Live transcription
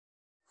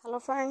Hello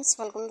friends,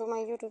 welcome to my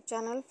YouTube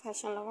channel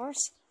Fashion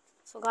Lovers.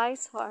 So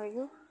guys, how are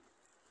you?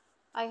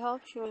 I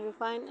hope you will be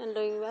fine and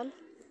doing well.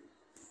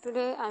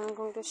 Today I am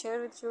going to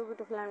share with you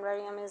beautiful and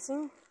very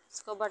amazing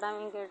scuba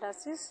diving gear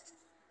dresses.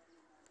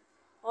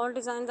 All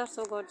designs are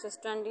so gorgeous,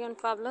 trendy and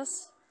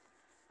fabulous.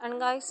 And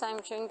guys, I am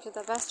showing you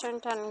the best and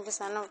trending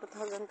design of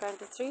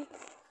 2023.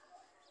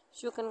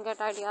 You can get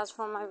ideas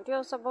from my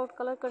videos about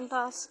color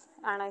contrast,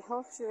 and I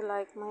hope you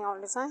like my all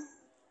design.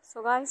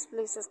 So guys,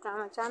 please subscribe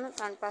my channel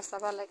and press the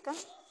bell icon.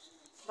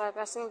 By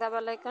pressing the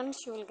bell icon,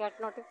 you will get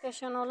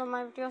notification all of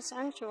my videos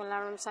and you will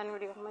never miss any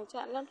video of my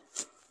channel.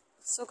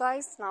 So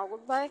guys, now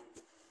goodbye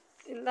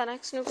till the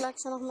next new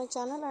collection of my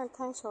channel, and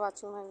thanks for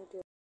watching my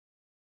video.